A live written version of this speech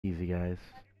Easy, guys.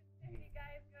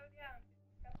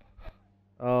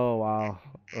 Oh, wow.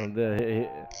 There it is.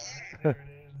 Hold on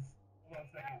a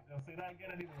second. No, say that again.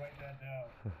 I need to write that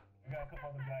down. I got a couple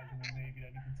other guys in the Navy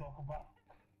that need to talk about.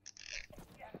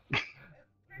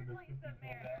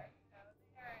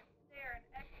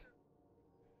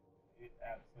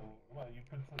 Absolutely. Well, you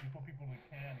put people in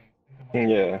cannons, stick them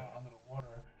Yeah. underground, under the water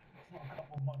for a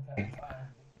couple months at a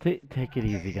time. Take it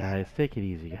easy, guys. Take it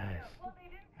easy,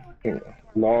 guys.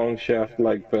 Long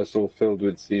shaft-like vessel filled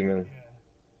with semen.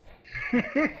 Yeah,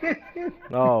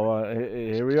 Oh,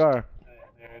 here we are.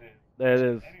 there it is. There it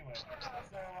is. Anyway, so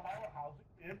how's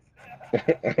the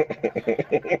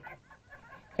kids?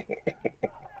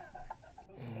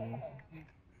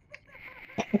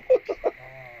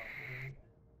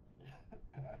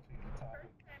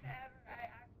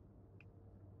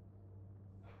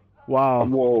 Wow.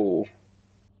 Whoa.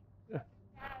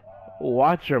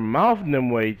 Watch your mouth,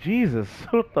 Nimue. Jesus.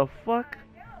 What the fuck?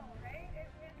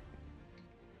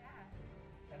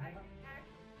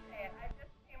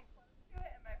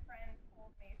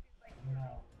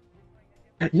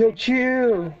 Yo,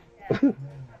 chill.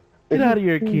 Get out of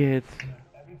here, kids.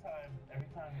 Every time I feel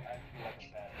like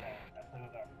a bad dad, I play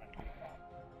with our friend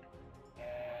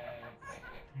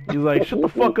Wukong. He's like, shut the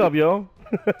fuck up, yo.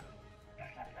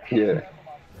 Yeah.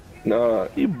 Nah.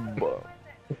 he, bu-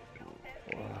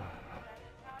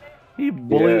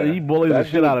 Yeah. he bullies the That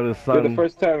shit dude. out of his Yo, son.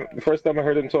 the first time I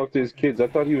heard him talk to his kids, I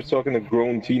thought he was talking to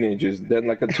grown teenagers. Then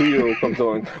like a 2-year-old comes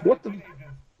on.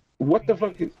 What the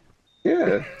fuck is?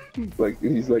 Yeah. Like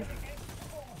he's like.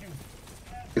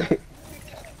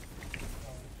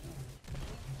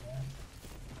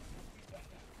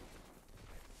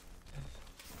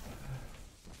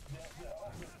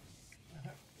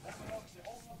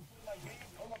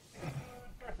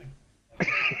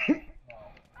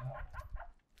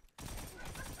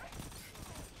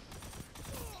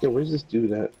 Yo, where's this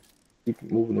dude at? Keep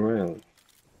moving around.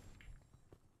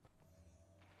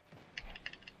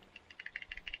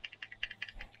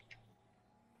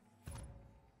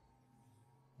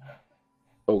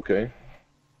 Okay.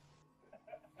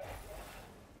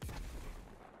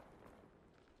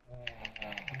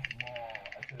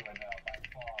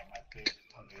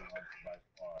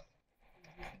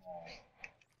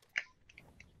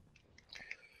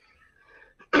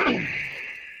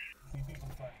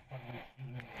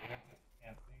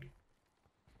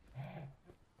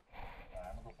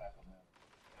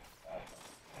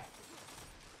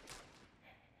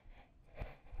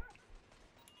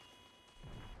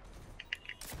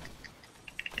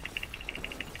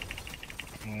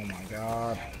 Oh my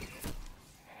god.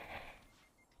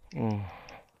 Mm.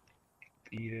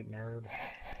 Eat it, nerd.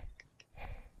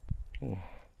 Mm.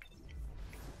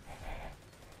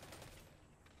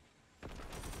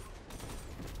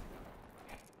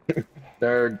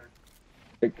 Nerd.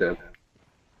 Take that.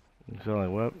 You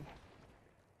sound like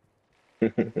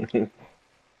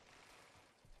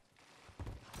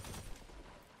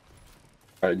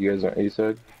Alright, you guys on A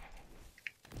side?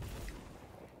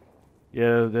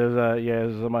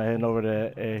 there's somebody heading over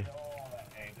to A.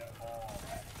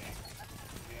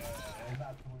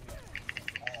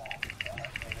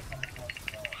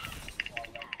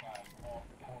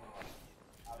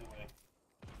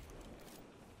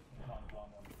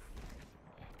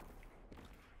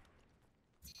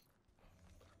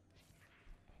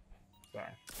 Sorry.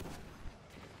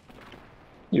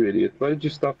 You idiot. Why did you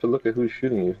stop to look at who's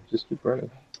shooting you? Just keep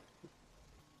running.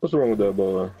 What's wrong with that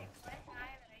boy?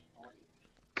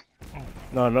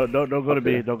 No, no, don't go to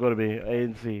B. Okay. Don't go to B. A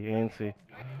and C. A and C.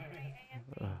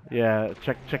 Yeah,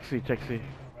 check C. Check C.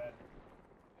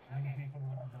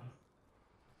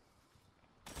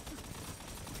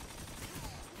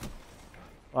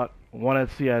 One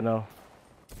at C, I know.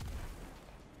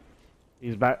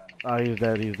 He's back. Oh, he's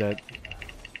dead. He's dead.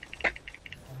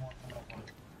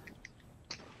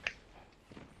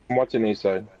 I'm watching A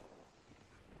side.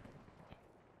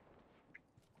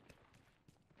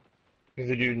 There's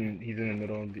a dude he's in the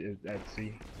middle at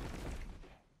C.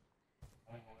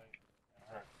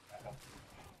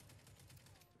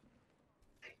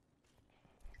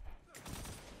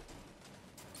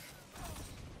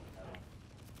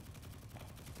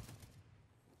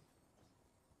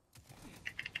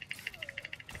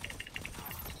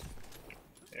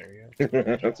 There he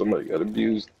goes. Somebody got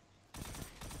abused.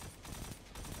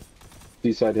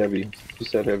 C side heavy. C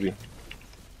side heavy.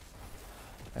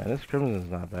 Man, this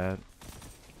Crimson's not bad.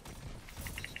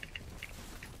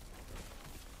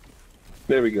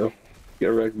 There we go. Get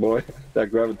wrecked, boy.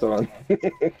 That graviton.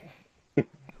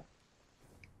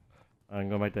 I'm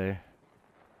going back there.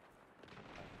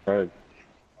 Alright.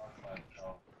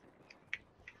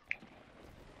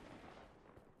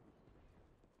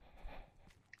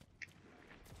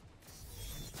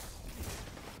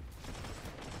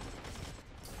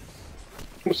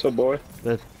 What's up, boy?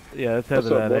 Yeah, it's What's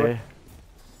tethered up, at boy? A.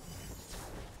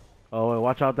 Oh, wait,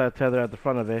 watch out that tether at the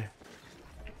front of A.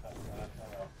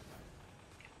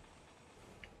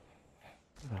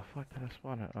 The fuck did I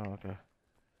spawn it? Oh,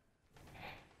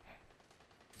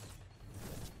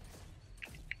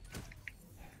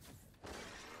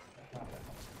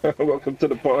 okay. Welcome to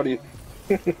the party.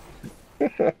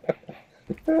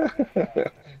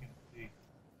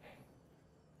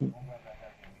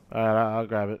 Alright, I'll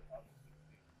grab it.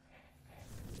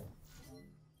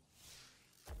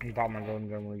 You bought my golden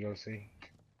gun when we go see.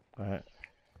 Alright.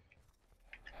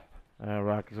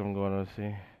 Rockets, I'm going to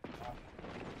see.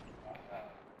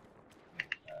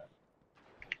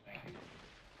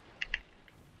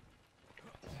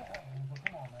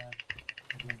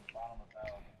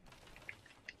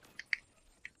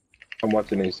 I'm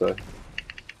watching A side.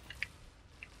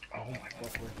 Oh my god,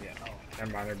 where's the oh,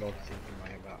 never mind, they're both thinking my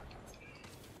about.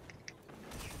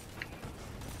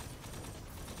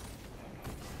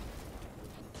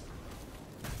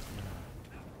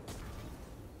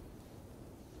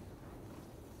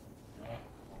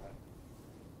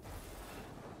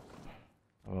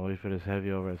 I'm gonna wait for this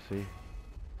heavy over at C.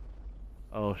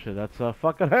 Oh shit, that's a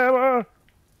fucking hammer!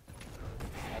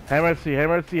 Hammer at C,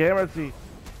 hammer at C, hammer at C!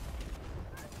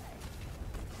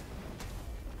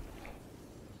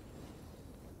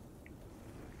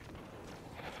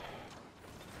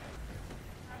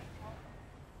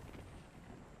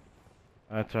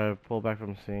 I try to pull back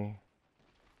from C.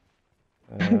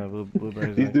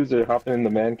 Blueberries. These dudes are hopping in the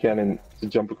man cannon to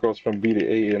jump across from B to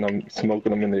A, and I'm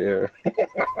smoking them in the air.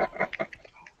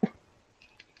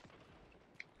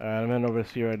 Alright, I'm heading over to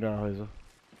C right now, Hazel.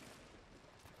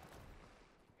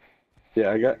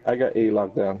 Yeah, I got A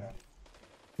locked down.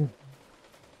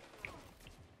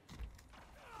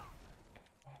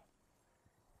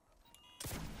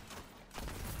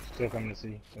 Still coming to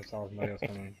see. I saw somebody else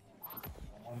coming.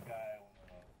 One guy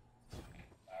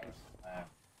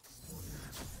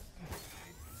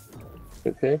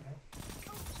Okay.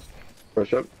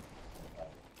 Push up.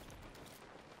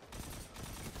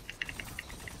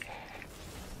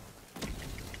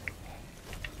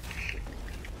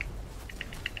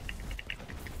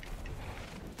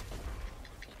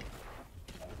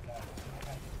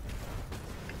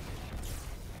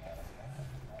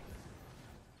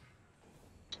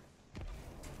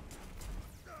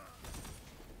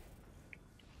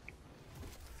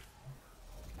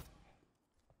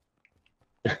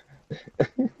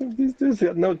 These dudes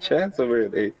got no chance over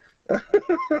at A.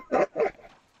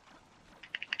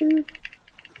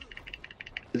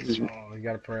 This is Oh, you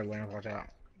got a prayer lamp, watch out.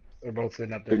 They're both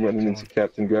sitting up there. big running into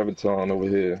Captain Graviton over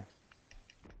here.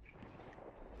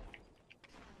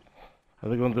 Are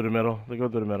they going through the middle? They go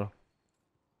through the middle.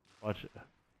 Watch it.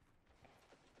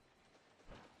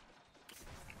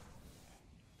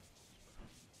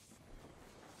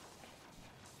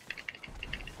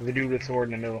 The dude with the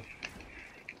sword in the middle.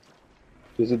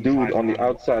 There's a dude on the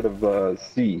outside of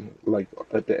C, like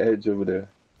at the edge over there.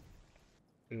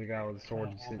 There's a guy with a sword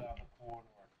down sitting. the corridor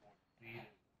towards C. There's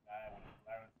a guy with a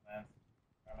Larynx lance,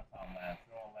 Graviton lance.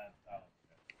 They're all lance out.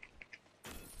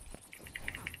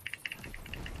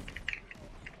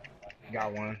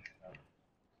 Got one.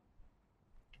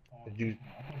 The dude.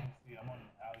 I'm on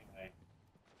the alleyway.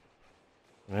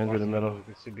 Man through the middle.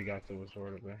 The super guy with a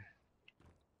sword up there.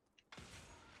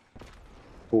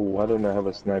 Oh, why don't I have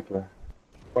a sniper?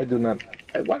 Why don't I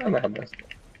have a sniper?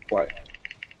 Why?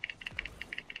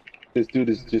 This dude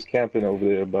is just camping over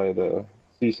there by the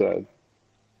seaside.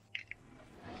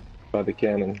 By the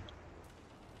cannon.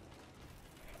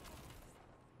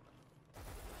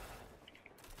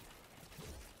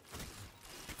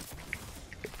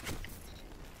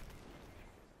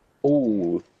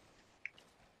 Oh.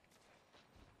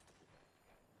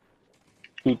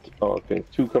 Oh, okay.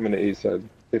 Two coming to A side.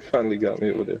 They finally got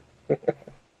me over there.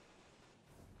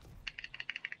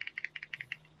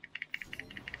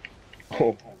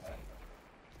 Oh.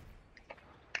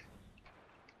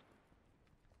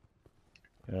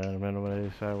 Yeah, I'm heading over to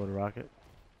A side with a rocket.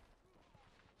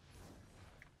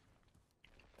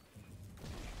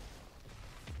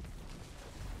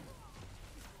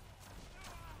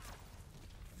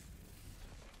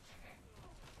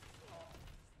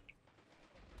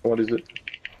 What is it?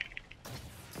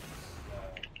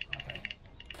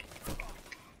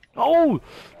 Oh!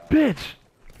 Bitch!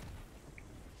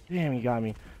 Damn, he got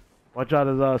me. Watch out,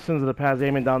 there's Sins of the Past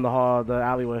aiming down the hall, the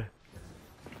alleyway.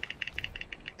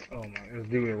 Oh my, there's a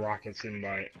dude with a rocket sitting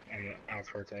by on the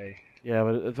outskirts A. Yeah,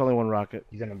 but it's only one rocket.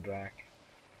 He's in the back.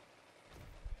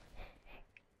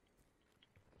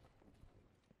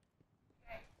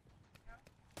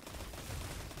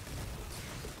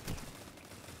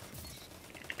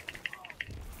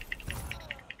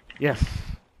 Yes.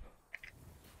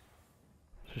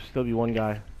 Should still be one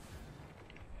guy.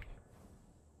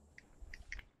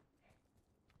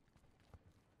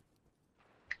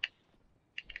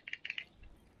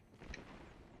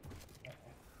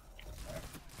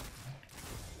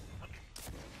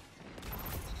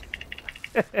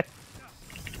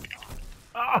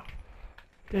 Ah!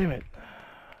 Damn it.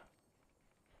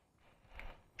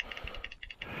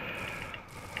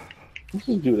 Let's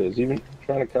just do this. Even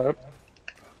trying to cut up.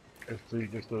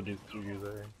 There's still just 2 guys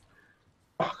there.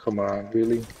 Oh, come on,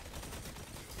 really?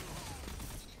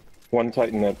 One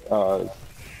Titan at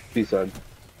B side.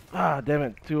 Ah, damn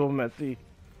it. 2 of them at C.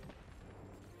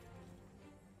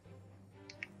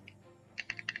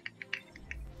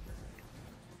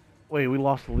 Wait, we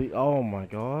lost the lead. Oh my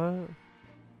god.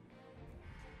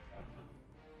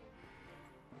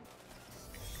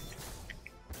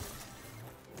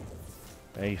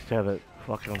 Hey, he's tethered.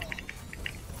 Fuck him.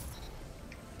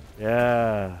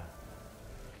 Yeah.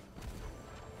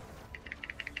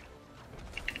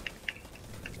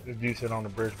 This dude sit on the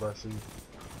bridge by C.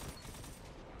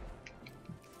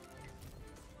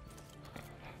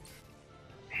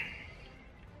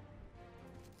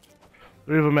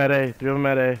 Three of them at A.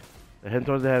 They're heading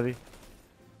towards the heavy.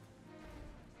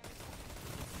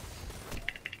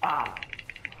 Ah!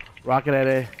 Rocket at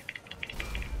A.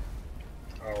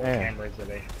 Oh, Man. hammers at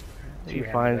A. He Two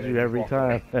finds hammers you at A, every walk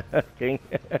time. away. King.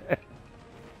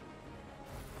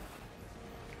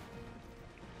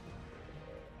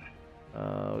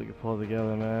 We can pull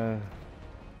together, man.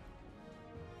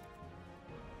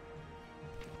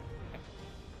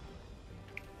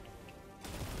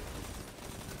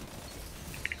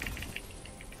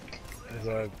 There's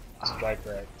a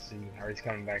sniper at C, or he's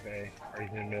coming back to A, or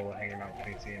he's in the middle of hanging out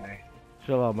between C and A.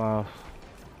 Chill out, Miles.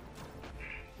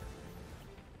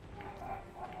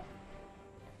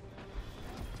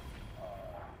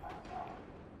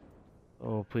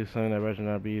 Oh, please tell me that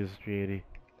Reginald B is 380.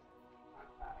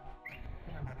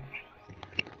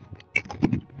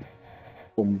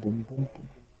 Boom, boom, boom, boom.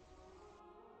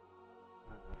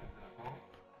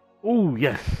 Ooh,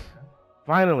 yes!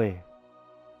 Finally!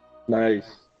 Nice.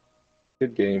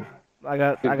 Good game. I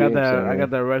got Good that game, I got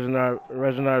Samuel. that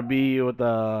Reginald B with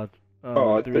the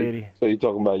Oh, I 380. think so. You're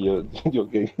talking about your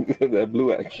game, that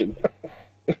blue action.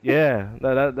 Yeah,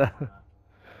 that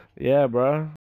yeah, bro.